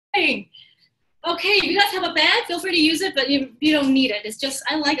doing? Okay, if you guys have a band, feel free to use it, but you don't need it. It's just,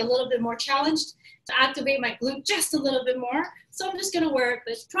 I like a little bit more challenged to activate my glute just a little bit more. So I'm just gonna wear it,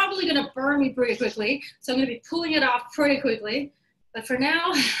 but it's probably gonna burn me pretty quickly. So I'm gonna be pulling it off pretty quickly. But for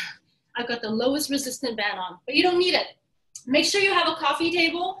now, I've got the lowest resistant band on, but you don't need it. Make sure you have a coffee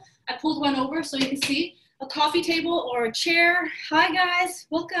table. I pulled one over so you can see. A coffee table or a chair. Hi guys,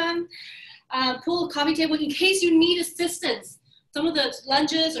 welcome. Pull a coffee table in case you need assistance. Some of the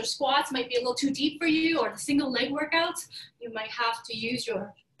lunges or squats might be a little too deep for you, or the single leg workouts. You might have to use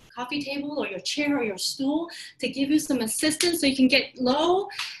your coffee table or your chair or your stool to give you some assistance so you can get low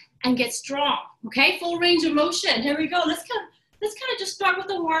and get strong, okay? Full range of motion. Here we go. Let's kind of just start with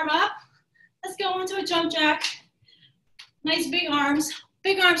the warm up. Let's go into a jump jack. Nice big arms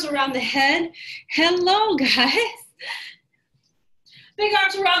around the head. Hello, guys. Big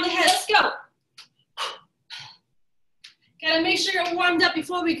arms around the head. Let's go. Gotta make sure you're warmed up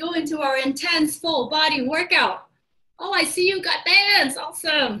before we go into our intense full body workout. Oh, I see you got bands.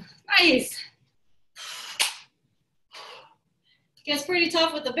 Awesome. Nice. Gets pretty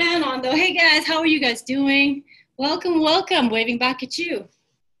tough with the band on though. Hey guys, how are you guys doing? Welcome, welcome. Waving back at you.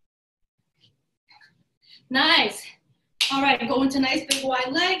 Nice. All right, go into nice big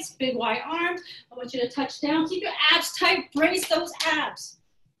wide legs, big wide arms. I want you to touch down. Keep your abs tight. Brace those abs.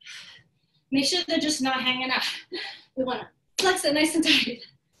 Make sure they're just not hanging out. We want to flex it nice and tight.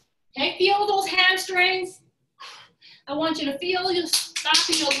 Okay, feel those hamstrings. I want you to feel your back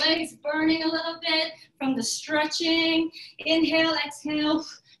of your legs burning a little bit from the stretching. Inhale, exhale.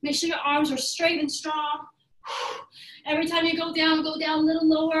 Make sure your arms are straight and strong. Every time you go down a little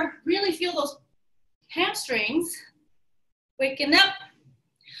lower. Really feel those hamstrings. Waking up.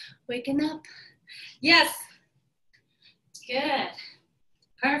 Waking up. Yes. Good.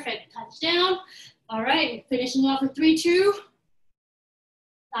 Perfect. Touch down. All right, finishing off with 3, 2.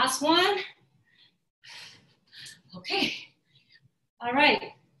 Last one. Okay. All right.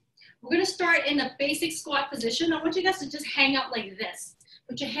 We're gonna start in a basic squat position. I want you guys to just hang out like this.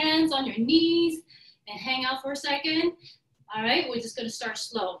 Put your hands on your knees and hang out for a second. All right, we're just gonna start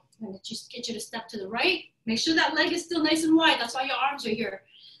slow. I'm gonna just get you to step to the right. Make sure that leg is still nice and wide. That's why your arms are here.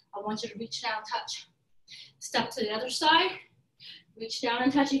 I want you to reach down, touch. Step to the other side. Reach down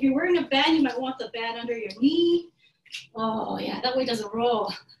and touch. If you're wearing a band, you might want the band under your knee. Oh yeah, that way it doesn't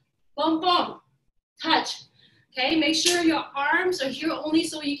roll. Boom, boom, touch. Okay, make sure your arms are here only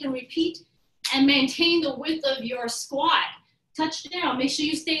so you can repeat and maintain the width of your squat. Touch down, make sure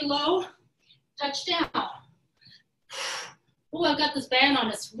you stay low. Touch down. Oh, I've got this band on.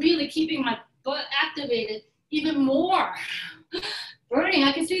 It's really keeping my butt activated even more. Burning,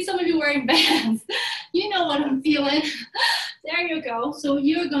 I can see some of you wearing bands. You know what I'm feeling. There you go. So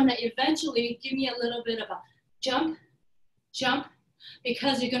you're gonna eventually give me a little bit of a jump, jump,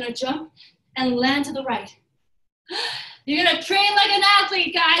 because you're gonna jump and land to the right. You're gonna train like an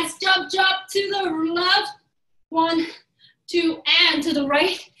athlete, guys. Jump, jump to the left. 1, 2, and to the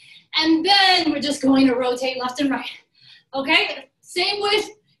right. And then we're just going to rotate left and right. Okay? Same width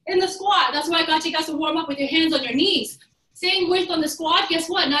in the squat. That's why I got you guys to warm up with your hands on your knees. Same width on the squat. Guess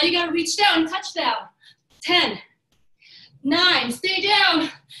what? Now you gotta reach down and touch down. 10, 9, stay down.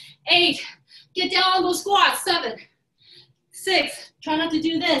 8, get down on those squats. 7, 6, try not to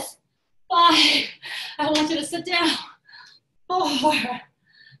do this. 5, I want you to sit down. 4,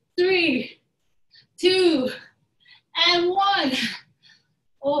 3, 2, and 1.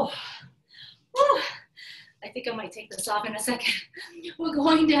 Oh, whew. I think I might take this off in a second. We're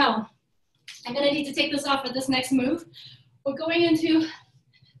going down. I'm gonna need to take this off for this next move. We're going into,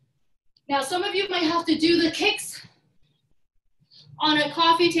 now some of you might have to do the kicks on a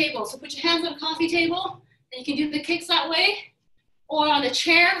coffee table. So put your hands on a coffee table, and you can do the kicks that way, or on a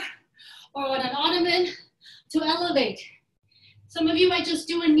chair, or on an ottoman to elevate. Some of you might just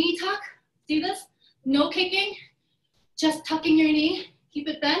do a knee tuck. See this? No kicking, just tucking your knee. Keep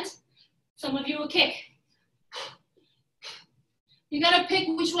it bent. Some of you will kick. You gotta pick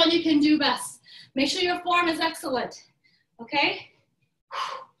which one you can do best. Make sure your form is excellent, okay?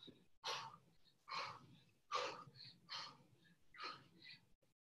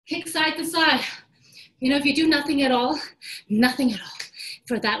 Kick side to side. You know, if you do nothing at all,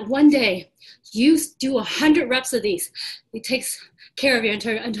 for that one day, you do 100 reps of these. It takes care of your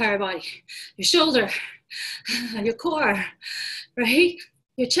entire body. Your shoulder, your core, right?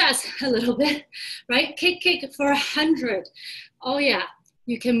 Your chest a little bit, right? Kick for 100. Oh yeah,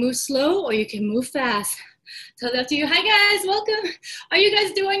 you can move slow or you can move fast. Totally up to you. Hi guys, welcome. Are you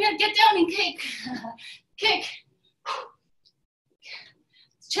guys doing it? Get down and kick. Kick.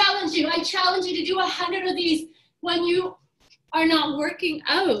 I challenge you to do 100 of these. When you are not working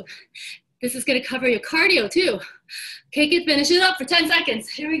out. This is gonna cover your cardio too. Okay, finish it up for 10 seconds.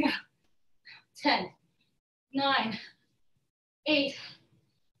 Here we go. 10, 9, 8,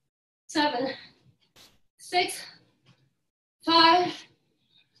 7, 6, 5,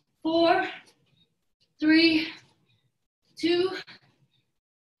 4, 3, 2,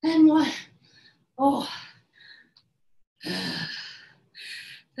 and 1. Oh,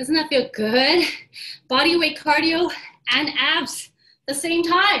 doesn't that feel good? Body weight cardio and abs the same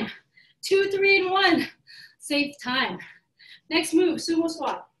time. 2, 3, and 1. Save time. Next move, sumo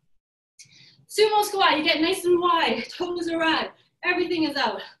squat. Sumo squat, you get nice and wide, toes are out, everything is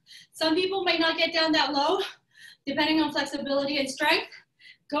out. Some people might not get down that low, depending on flexibility and strength.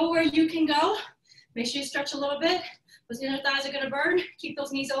 Go where you can go. Make sure you stretch a little bit. Those inner thighs are gonna burn. Keep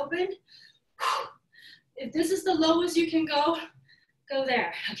those knees open. If this is the lowest you can go, go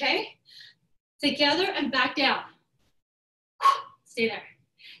there, okay? Together and back down. Stay there.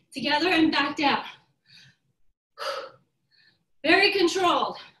 Together and back down. Very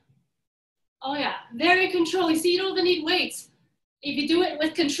controlled. Oh yeah, very controlled. You see, you don't even need weights. If you do it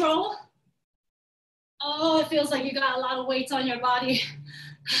with control, oh, it feels like you got a lot of weights on your body.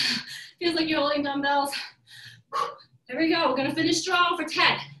 Feels like you're holding dumbbells. There we go. We're gonna finish strong for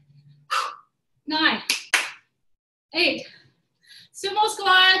 10, 9, 8. Sumo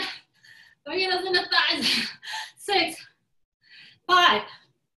squat. Bring it up in the thighs. 6, 5,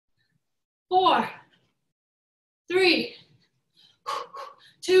 4, 3,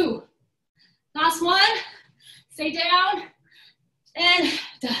 2. Last one. Stay down and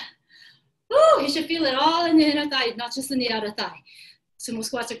done. Woo, you should feel it all in the inner thigh, not just in the outer thigh. Sumo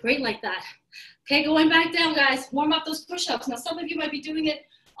squats are great like that. Okay, going back down, guys. Warm up those push-ups. Now, some of you might be doing it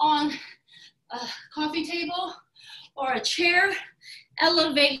on a coffee table or a chair.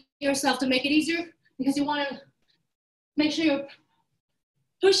 Elevate yourself to make it easier because you want to make sure your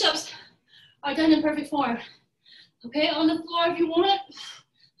push-ups are done in perfect form. Okay, on the floor if you want.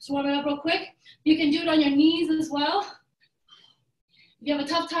 Just warm it up real quick. You can do it on your knees as well. If you have a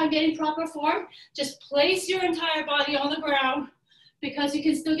tough time getting proper form, just place your entire body on the ground because you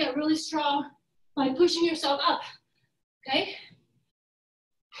can still get really strong by pushing yourself up, okay?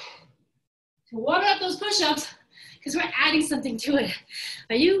 So warm up those push-ups because we're adding something to it.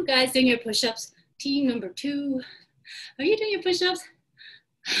 Are you guys doing your push-ups? Team number 2. Are you doing your push-ups?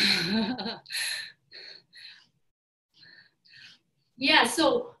 Yeah,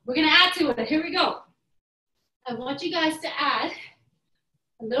 so we're gonna add to it. Here we go. I want you guys to add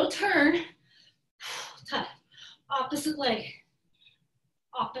a little turn, opposite leg,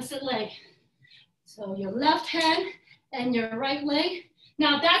 opposite leg. So your left hand and your right leg.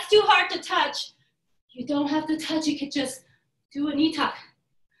 Now if that's too hard to touch, you don't have to touch, you could just do a knee tuck.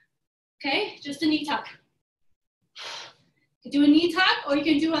 Okay, just a knee tuck. You can do a knee tuck or you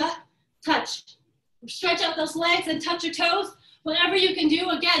can do a touch. Stretch out those legs and touch your toes. Whatever you can do,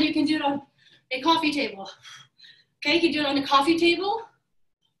 again, you can do it on a coffee table. Okay, you can do it on a coffee table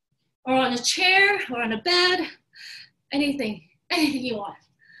or on a chair or on a bed, anything you want.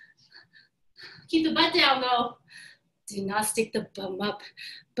 Keep the butt down though. Do not stick the bum up,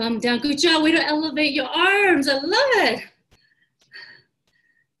 bum down. Good job, way to elevate your arms, I love it.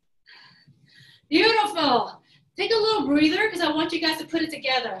 Beautiful. Take a little breather because I want you guys to put it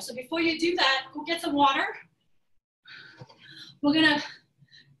together. So before you do that, go get some water. We're gonna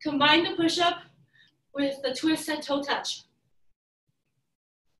combine the push-up with the twist and toe touch.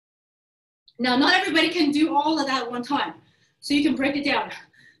 Now, not everybody can do all of that at one time. So you can break it down.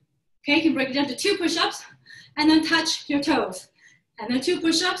 Okay, you can break it down to 2 push-ups and then touch your toes. And then 2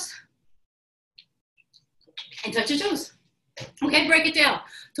 push-ups and touch your toes. Okay, break it down.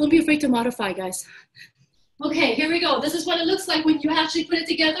 Don't be afraid to modify, guys. Okay, here we go. This is what it looks like when you actually put it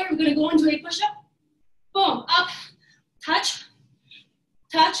together. We're gonna go into a push-up. Boom, up, touch,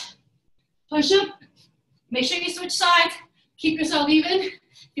 touch, push-up. Make sure you switch sides. Keep yourself even.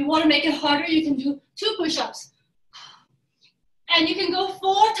 If you want to make it harder, you can do 2 push-ups. And you can go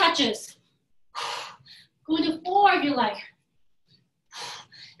 4 touches. Go into 4 if you like.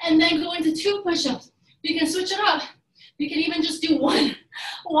 And then go into 2 push-ups. You can switch it up. You can even just do 1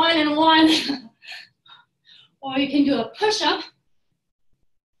 and 1. Or you can do a push-up,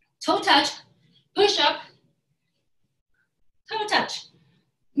 toe touch, push-up, toe touch.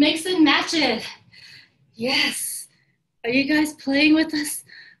 Mix and match it. Yes. Are you guys playing with us?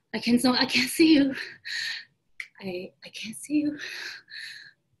 I can't see you. I can't see you.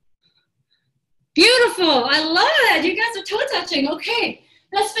 Beautiful. I love it. You guys are toe touching. Okay.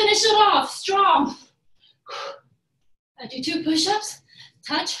 Let's finish it off strong. I do 2 push-ups.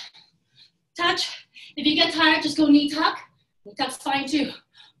 Touch, touch. If you get tired, just go knee tuck. Knee tuck's fine too.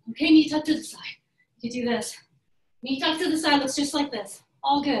 Okay, knee tuck to the side. You do this. Knee tuck to the side looks just like this.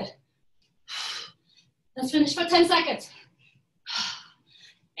 All good. Let's finish for 10 seconds.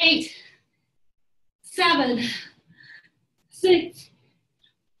 8, 7, 6,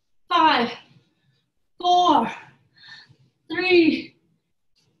 5, 4, 3,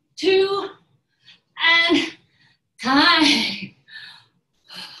 2, and time.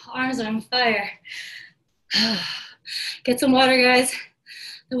 Arms are on fire. Get some water, guys.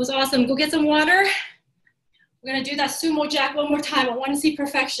 That was awesome. Go get some water. We're gonna do that sumo jack one more time. I wanna see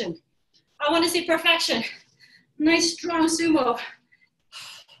perfection. I wanna see perfection. Nice, strong sumo.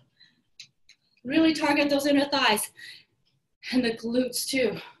 Really target those inner thighs and the glutes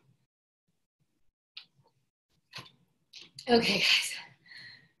too. Okay, guys.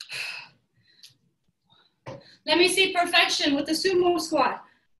 Let me see perfection with the sumo squat.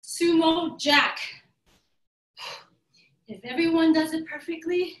 Sumo jack. If everyone does it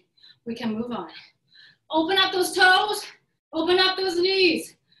perfectly, we can move on. Open up those toes, open up those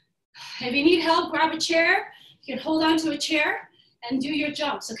knees. If you need help, grab a chair. You can hold on to a chair and do your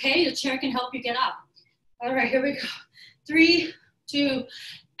jumps, okay? The chair can help you get up. All right, here we go. 3, 2,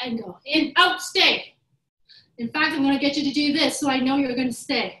 and go. In, out, stay. In fact, I'm gonna get you to do this so I know you're gonna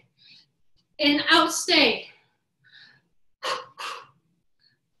stay. In, out, stay.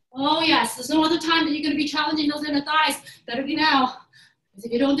 Oh yes, there's no other time that you're gonna be challenging those inner thighs. Better be now, because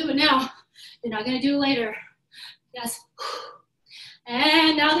if you don't do it now, you're not gonna do it later. Yes.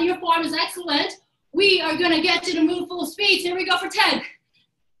 And now that your form is excellent, we are gonna get you to move full speed. Here we go for 10,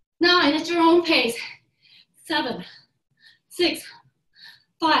 9, at your own pace. 7, 6,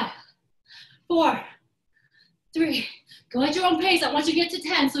 5, 4, 3. Go at your own pace. I want you to get to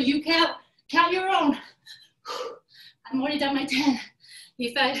 10 so you count your own. I'm already done my 10.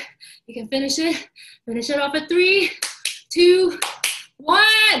 In fact, you can finish it off at 3, 2, 1.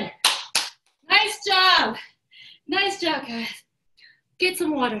 Nice job. Nice job, guys. Get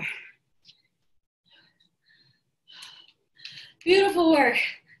some water. Beautiful work.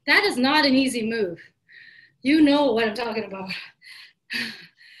 That is not an easy move. You know what I'm talking about.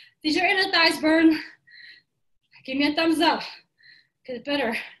 Did your inner thighs burn? Give me a thumbs up. Get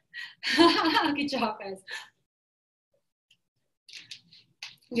better. Good job, guys.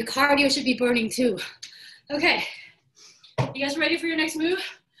 Your cardio should be burning too. Okay, you guys ready for your next move?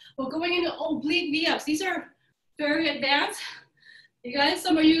 We're going into oblique V-ups. These are very advanced. You guys,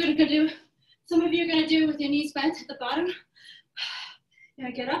 some of you are gonna do with your knees bent at the bottom. You're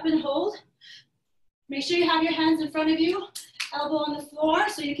gonna get up and hold. Make sure you have your hands in front of you, elbow on the floor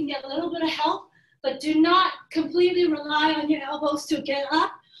so you can get a little bit of help, but do not completely rely on your elbows to get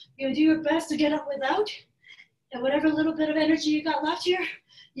up. You're gonna do your best to get up without. And whatever little bit of energy you got left here,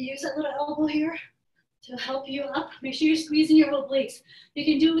 you use that little elbow here to help you up. Make sure you're squeezing your obliques. You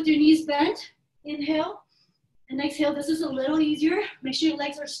can do it with your knees bent. Inhale and exhale. This is a little easier. Make sure your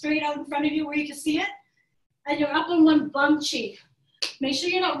legs are straight out in front of you where you can see it. And you're up on one bum cheek. Make sure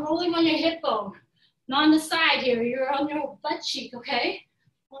you're not rolling on your hip bone. Not on the side here. You're on your butt cheek, okay?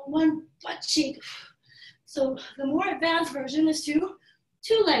 On one butt cheek. So the more advanced version is two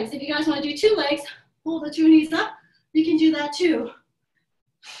legs. If you guys want to do 2 legs, pull the 2 knees up. You can do that too.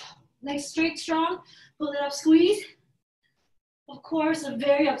 Legs straight, strong, pull it up, squeeze. Of course, a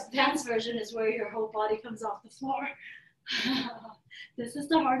very advanced version is where your whole body comes off the floor. This is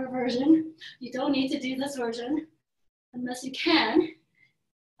the harder version. You don't need to do this version unless you can.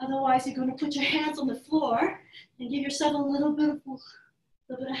 Otherwise, you're going to put your hands on the floor and give yourself a little bit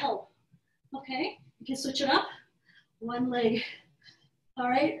of help. Okay, you can switch it up. One leg. All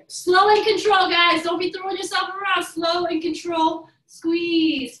right, slow and control, guys. Don't be throwing yourself around. Slow and control.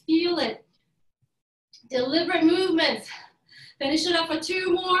 Squeeze, feel it. Deliberate movements. Finish it up for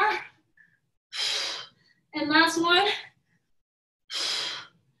 2 more. And last one.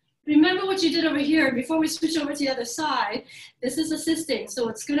 Remember what you did over here before we switch over to the other side. This is assisting, so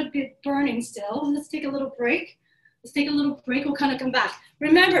it's gonna be burning still. Let's take a little break. We'll kind of come back.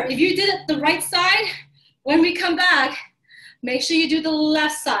 Remember, if you did it the right side, when we come back, make sure you do the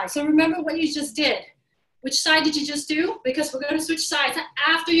left side. So remember what you just did. Which side did you just do? Because we're going to switch sides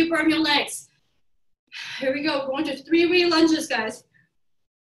after you burn your legs. Here we go. We're going to 3 wheel lunges, guys.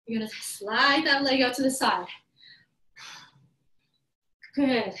 You're going to slide that leg out to the side.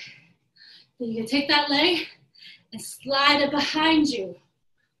 Good. Then you can take that leg and slide it behind you.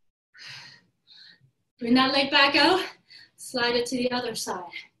 Bring that leg back out. Slide it to the other side.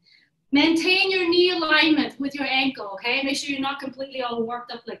 Maintain your knee alignment with your ankle, okay? Make sure you're not completely all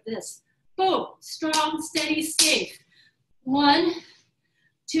worked up like this. Boom, strong, steady, safe. 1,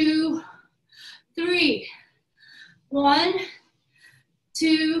 2, 3. 1,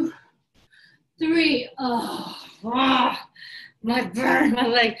 2, 3. Oh, my burn, my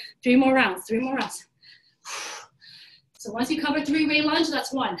leg. 3 more rounds, 3 more rounds. So once you cover 3-way lunge,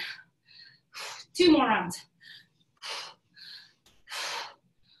 that's 1. 2 more rounds.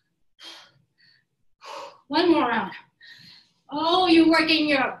 1 more round. Oh, you're working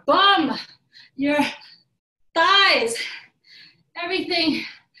your bum, your thighs, everything.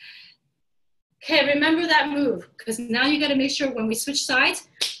 Okay, remember that move, because now you gotta make sure when we switch sides,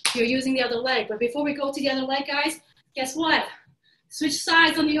 you're using the other leg. But before we go to the other leg, guys, guess what? Switch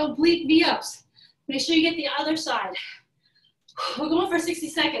sides on the oblique V-ups. Make sure you get the other side. We're going for 60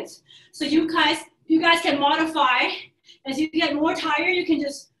 seconds. So you guys can modify. As you get more tired, you can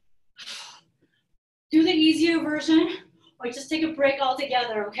just do the easier version or just take a break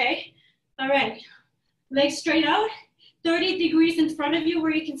altogether, okay? All right, legs straight out, 30 degrees in front of you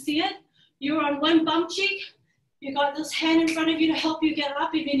where you can see it. You're on one bum cheek. You got this hand in front of you to help you get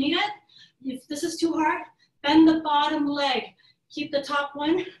up if you need it. If this is too hard, bend the bottom leg. Keep the top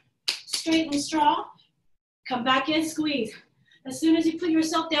one straight and strong. Come back in, squeeze. As soon as you put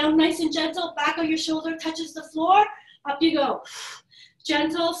yourself down nice and gentle, back of your shoulder touches the floor, up you go.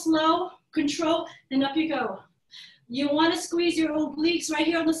 Gentle, slow, control, and up you go. You want to squeeze your obliques right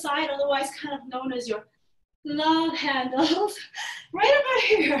here on the side, otherwise kind of known as your love handles. Right about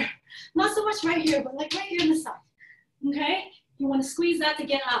here. Not so much right here, but like right here on the side. Okay? You want to squeeze that to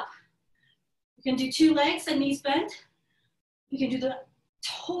get up. You can do 2 legs and knees bent. You can do the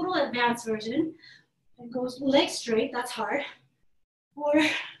total advanced version. It goes legs straight, that's hard. Or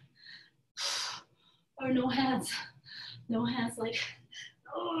no hands. No hands, like,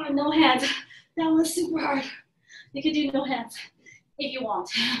 oh, no hands. That was super hard. You can do no hands if you want.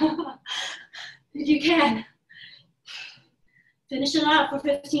 If you can. Finish it up for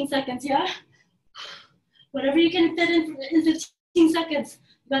 15 seconds, yeah? Whatever you can fit in 15 seconds.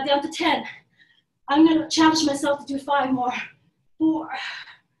 You got down to 10. I'm gonna challenge myself to do 5 more. 4,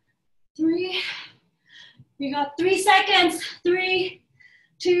 3. You got 3 seconds. 3,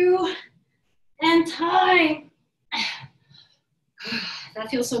 2, and time. That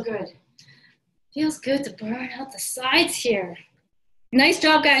feels so good. Feels good to burn out the sides here. Nice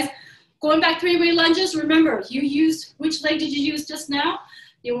job, guys. Going back 3-way lunges, remember, you used, which leg did you use just now?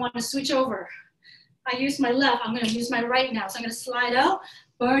 You want to switch over. I used my left, I'm gonna use my right now. So I'm gonna slide out,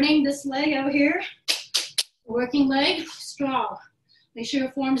 burning this leg out here. Working leg, strong. Make sure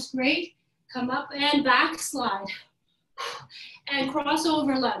your form is great. Come up and back, slide. And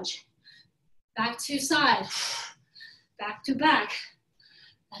crossover lunge. Back to side. Back to back.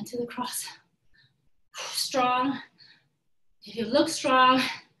 And to the cross. Strong. If you look strong,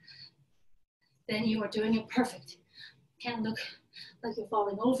 then you are doing it perfect. Can't look like you're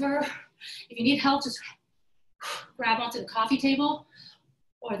falling over. If you need help, just grab onto the coffee table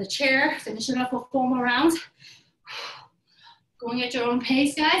or the chair. Finish it up with 4 more rounds. Going at your own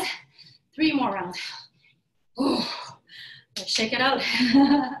pace, guys. 3 more rounds. Let's shake it out.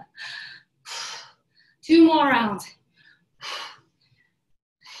 2 more rounds.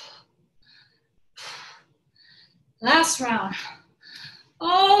 Last round.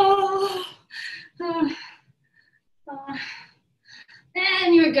 Oh.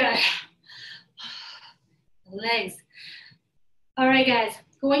 And you're good. Legs. All right, guys,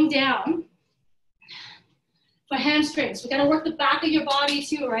 going down for hamstrings. We gotta work the back of your body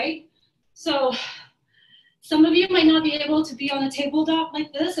too, right? So some of you might not be able to be on a tabletop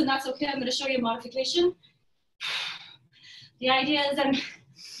like this, and that's okay. I'm gonna show you a modification. The idea is that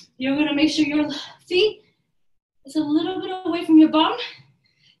you're gonna make sure your feet is a little bit away from your bum,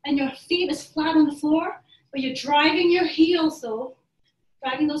 and your feet is flat on the floor, but you're driving your heels though.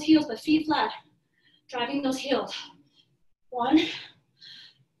 Driving those heels, but feet flat. Driving those heels. 1,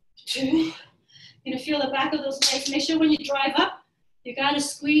 2. You're gonna feel the back of those legs. Make sure when you drive up, you gotta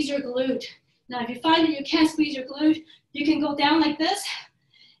squeeze your glute. Now, if you find that you can't squeeze your glute, you can go down like this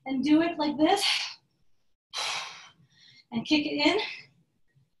and do it like this and kick it in.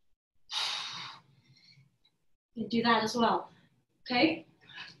 You do that as well, okay?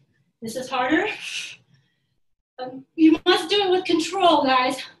 This is harder. You must do it with control,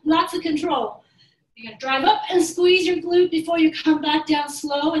 guys. Lots of control. You're gonna drive up and squeeze your glute before you come back down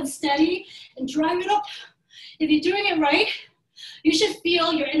slow and steady and drive it up. If you're doing it right, you should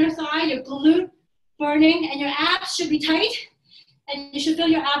feel your inner thigh, your glute burning, and your abs should be tight. And you should feel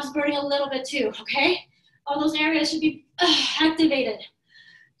your abs burning a little bit too, okay? All those areas should be activated.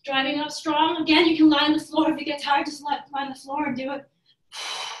 Driving up strong. Again, you can lie on the floor. If you get tired, just lie on the floor and do it.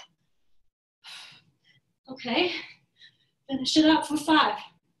 Okay, finish it up for 5,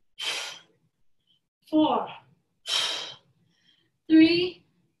 4, 3.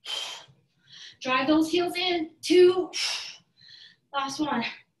 Drive those heels in. 2. Last one.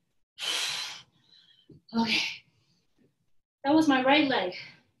 Okay. That was my right leg.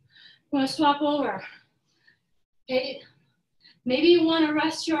 I'm going to swap over. Okay. Maybe you want to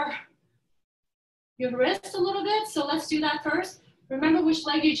rest your wrist a little bit, so let's do that first. Remember which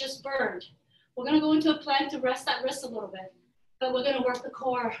leg you just burned. We're going to go into a plank to rest that wrist a little bit, but we're going to work the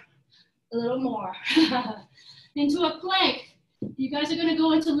core a little more. Into a plank. You guys are going to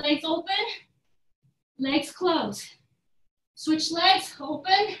go into legs open, legs closed. Switch legs,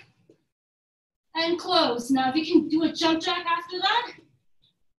 open and close. Now if you can do a jump jack after that,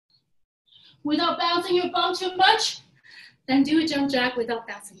 without bouncing your bum too much, then do a jump jack without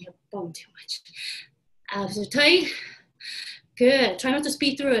bouncing your bum too much. Abs are tight. Good. Try not to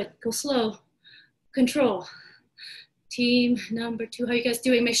speed through it. Go slow. Control. Team number 2, how are you guys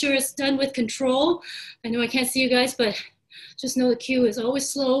doing? Make sure it's done with control. I know I can't see you guys, but just know the cue is always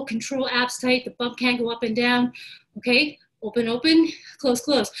slow. Control, abs tight. The bump can't go up and down. Okay? Open, open. Close,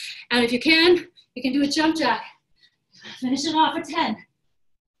 close. And if you can do a jump jack. Finish it off at 10,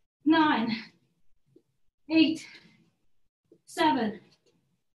 9, 8, 7,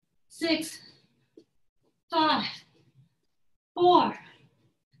 6, 5, 4,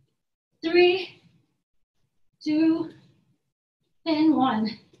 3, 2, and 1.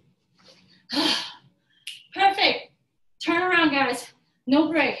 Perfect. Turn around, guys. No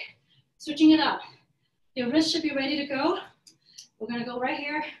break. Switching it up. Your wrist should be ready to go. We're going to go right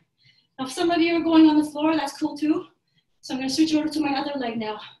here. Now, if some of you are going on the floor, that's cool too. So I'm going to switch over to my other leg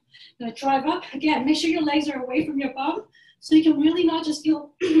now. I'm going to drive up. Again, make sure your legs are away from your bum so you can really not just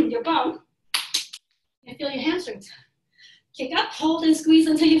feel your bum. You feel your hamstrings. Kick up, hold and squeeze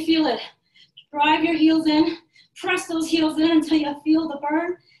until you feel it. Drive your heels in. Press those heels in until you feel the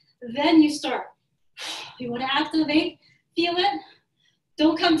burn. Then you start. You want to activate, feel it.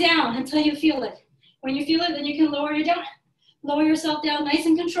 Don't come down until you feel it. When you feel it, then you can lower yourself down nice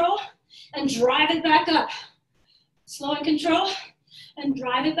and control and drive it back up. Slow and control and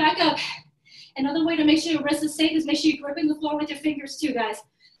drive it back up. Another way to make sure your wrist is safe is make sure you're gripping the floor with your fingers too, guys.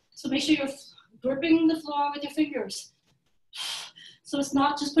 So make sure you're gripping the floor with your fingers. So it's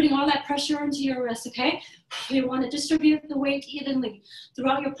not just putting all that pressure into your wrist, okay? You want to distribute the weight evenly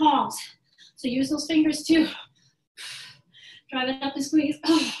throughout your palms. So use those fingers too. Drive it up and squeeze.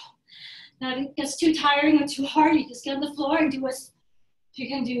 Now if it gets too tiring or too hard, you just get on the floor and do what you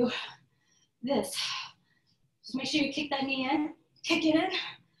can do this. Just make sure you kick that knee in, kick it in,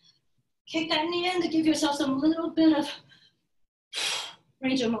 kick that knee in to give yourself some little bit of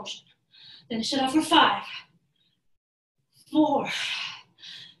range of motion. Finish it up for 5, 4,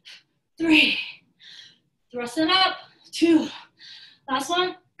 3, thrust it up, 2, last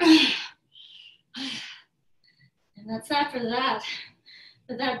one. And that's that for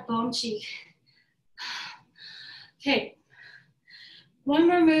that bum cheek. Okay, one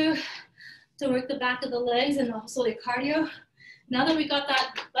more move to work the back of the legs and also the cardio. Now that we got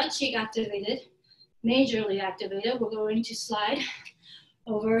that butt cheek activated, majorly activated, we're going to slide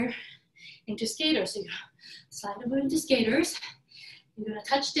over into skaters. So you're gonna slide over into skaters. You're gonna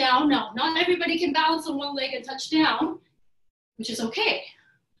touch down. Now, not everybody can balance on one leg and touch down, which is okay.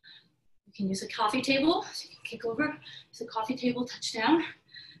 You can use a coffee table, so you can kick over, use a coffee table, touch down.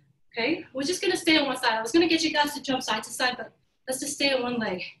 Okay, we're just gonna stay on one side. I was gonna get you guys to jump side to side, but let's just stay on one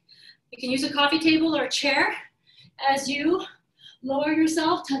leg. You can use a coffee table or a chair as you lower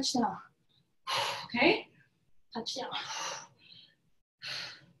yourself, touch down. Okay, touch down.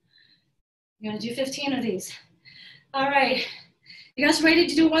 You're gonna do 15 of these. All right, you guys ready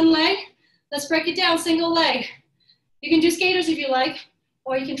to do one leg? Let's break it down, single leg. You can do skaters if you like,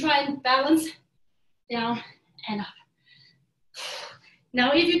 or you can try and balance down and up.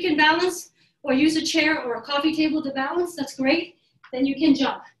 Now, if you can balance or use a chair or a coffee table to balance, that's great. Then you can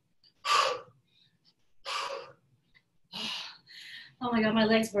jump. Oh my God, my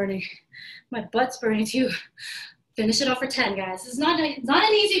leg's burning. My butt's burning too. Finish it off for 10, guys. It's not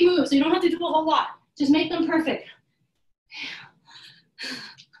an easy move, so you don't have to do a whole lot. Just make them perfect.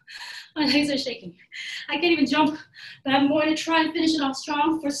 My legs are shaking. I can't even jump, but I'm going to try and finish it off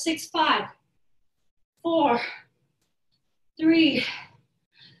strong for 6, 5, 4, 3,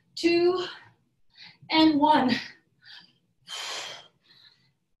 2, and 1.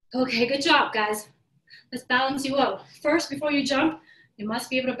 Okay, good job, guys. Let's balance you out. First, before you jump, you must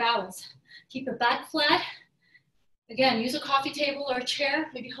be able to balance. Keep your back flat. Again, use a coffee table or a chair.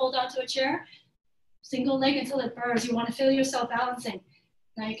 Maybe hold on to a chair. Single leg until it burns. You want to feel yourself balancing.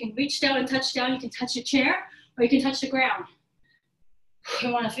 Now you can reach down and touch down. You can touch a chair or you can touch the ground.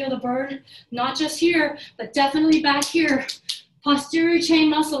 You want to feel the burn, not just here, but definitely back here. Posterior chain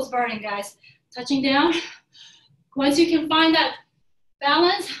muscles burning, guys. Touching down. Once you can find that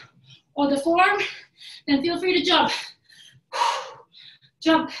balance or the form, then feel free to jump.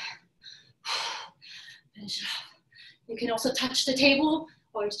 Jump. Finish it off. You can also touch the table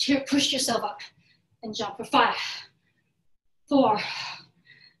or chair, push yourself up and jump for 5, 4,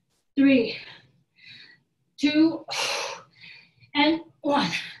 3, 2, and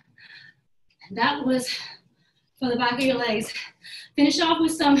 1. And that was for the back of your legs. Finish off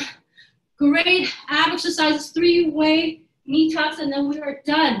with some great ab exercises, 3-way knee tucks, and then we are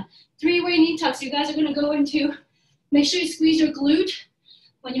done. 3-way knee tucks. You guys are gonna go into, make sure you squeeze your glute.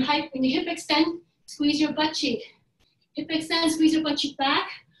 When you hip extend, squeeze your butt cheek. Hip extend, squeeze your butt cheek back.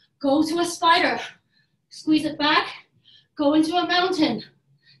 Go to a spider. Squeeze it back. Go into a mountain.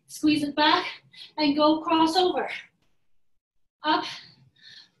 Squeeze it back and go cross over. Up,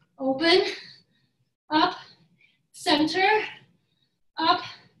 open, up, center, up,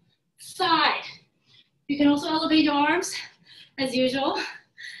 side. You can also elevate your arms as usual.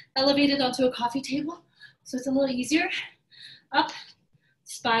 Elevate it onto a coffee table so it's a little easier. Up,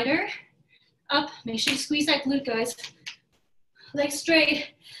 spider, up. Make sure you squeeze that glute, guys. Legs straight.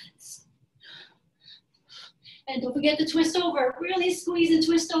 And don't forget to twist over. Really squeeze and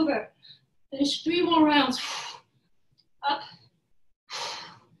twist over. Finish 3 more rounds. Up.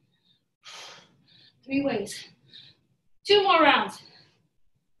 3 ways. 2 more rounds.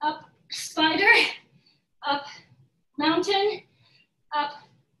 Up, spider, up, mountain, up,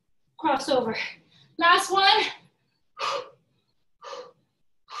 crossover. Last one.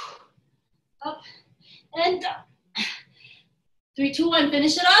 Up and down. 3, 2, 1,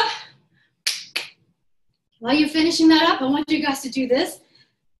 finish it up. While you're finishing that up, I want you guys to do this.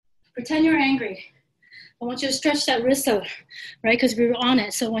 Pretend you're angry. I want you to stretch that wrist out, right? Because we were on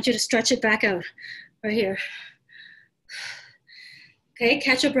it, so I want you to stretch it back out, right here. Okay,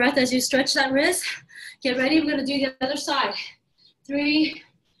 catch your breath as you stretch that wrist. Get ready, we're gonna do the other side. 3,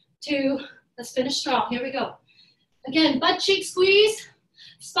 2, let's finish strong, here we go. Again, butt cheek squeeze,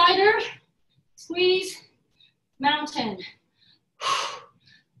 spider, squeeze, mountain.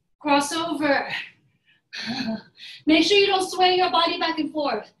 Crossover. Make sure you don't sway your body back and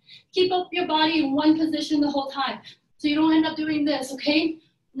forth. Keep up your body in one position the whole time so you don't end up doing this, okay?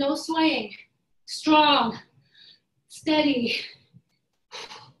 No swaying. Strong, steady.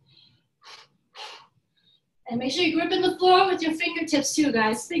 And make sure you grip in the floor with your fingertips too,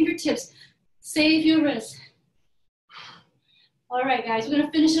 guys. Fingertips, save your wrist. All right, guys, we're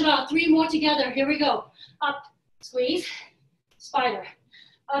gonna finish it off. 3 more together, here we go. Up, squeeze, spider,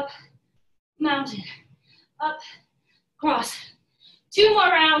 up, mountain, up, cross. 2 more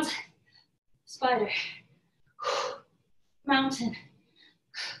rounds, spider, mountain,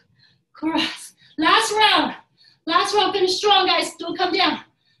 cross. Last round, finish strong, guys, don't come down.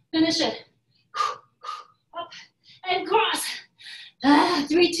 Finish it. Up and cross.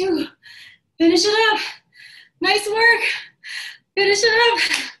 3, 2, finish it up. Nice work. Finish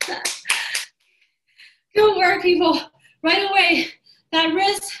it up. Good work, people. Right away, that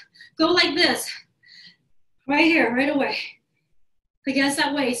wrist, go like this. Right here, right away. Against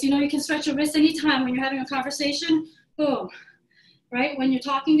that waist. You know, you can stretch your wrist anytime when you're having a conversation. Boom. Right? When you're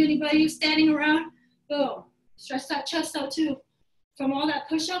talking to anybody, standing around, boom. Stretch that chest out too. From all that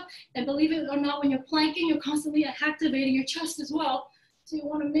push-up, and believe it or not, when you're planking, you're constantly activating your chest as well. So you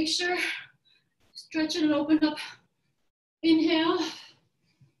want to make sure, stretch it and open up. Inhale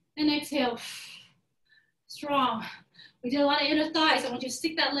and exhale. Strong. We did a lot of inner thighs. I want you to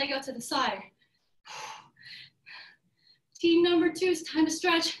stick that leg out to the side. Team number 2, it's time to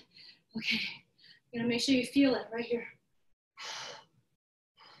stretch. Okay, you're gonna make sure you feel it right here.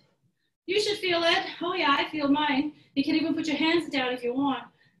 You should feel it. Oh yeah, I feel mine. You can even put your hands down if you want,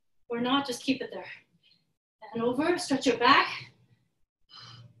 or not, just keep it there. And over, stretch your back.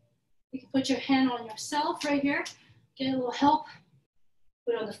 You can put your hand on yourself right here. Get a little help.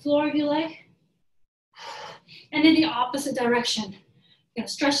 Put it on the floor if you like. And in the opposite direction. You're gonna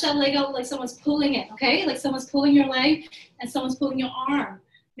stretch that leg out like someone's pulling it, okay? Like someone's pulling your leg and someone's pulling your arm.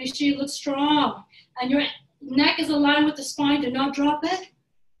 Make sure you look strong. And your neck is aligned with the spine. Do not drop it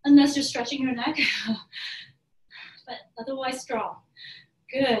unless you're stretching your neck. But otherwise strong.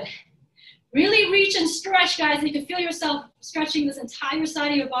 Good. Really reach and stretch, guys. You can feel yourself stretching this entire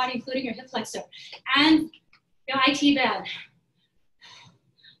side of your body, including your hip flexor and your IT band.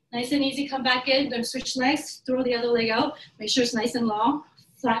 Nice and easy, come back in. We're gonna switch legs, throw the other leg out. Make sure it's nice and long,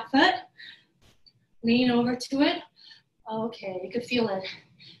 flat foot. Lean over to it. Okay, you can feel it.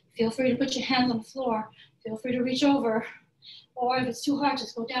 Feel free to put your hands on the floor. Feel free to reach over. Or if it's too hard,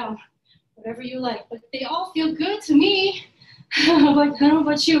 just go down. Whatever you like. But they all feel good to me. I don't know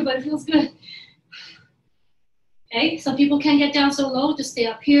about you, but it feels good. Okay, some people can't get down so low, just stay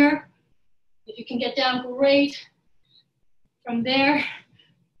up here. If you can get down, great. From there,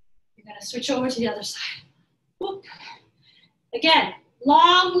 you're gonna switch over to the other side. Whoop. Again,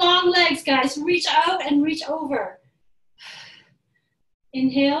 long, long legs, guys. Reach out and reach over.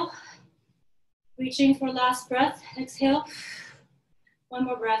 Inhale, reaching for last breath. Exhale. One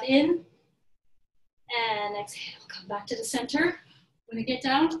more breath in. And exhale, come back to the center. When you get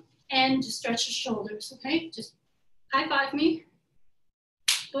down and just stretch your shoulders, okay? Just high five me.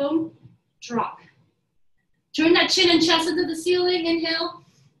 Boom, drop. Turn that chin and chest into the ceiling. Inhale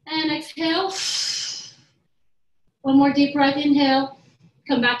and exhale. One more deep breath, inhale.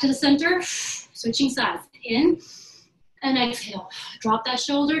 Come back to the center. Switching sides, in and exhale. Drop that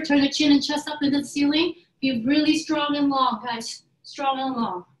shoulder, turn the chin and chest up into the ceiling. Be really strong and long, guys. Strong and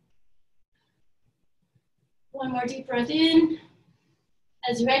long. One more deep breath in.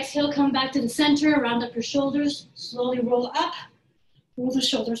 As you exhale, come back to the center, round up your shoulders, slowly roll up, roll the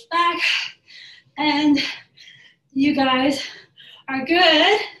shoulders back, and you guys are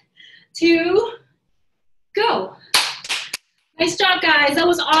good to go. Nice job, guys. That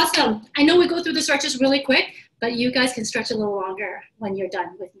was awesome. I know we go through the stretches really quick, but you guys can stretch a little longer when you're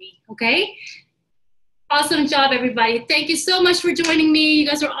done with me, okay? Awesome job, everybody. Thank you so much for joining me. You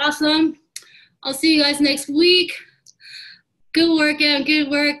guys are awesome. I'll see you guys next week. Good workout,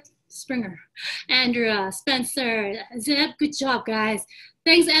 good work. Springer, Andrea, Spencer, Zeb, good job, guys.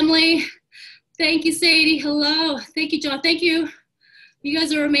 Thanks, Emily. Thank you, Sadie. Hello. Thank you, John. Thank you. You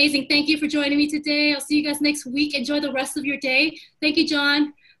guys are amazing. Thank you for joining me today. I'll see you guys next week. Enjoy the rest of your day. Thank you,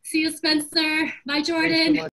 John. See you, Spencer. Bye, Jordan.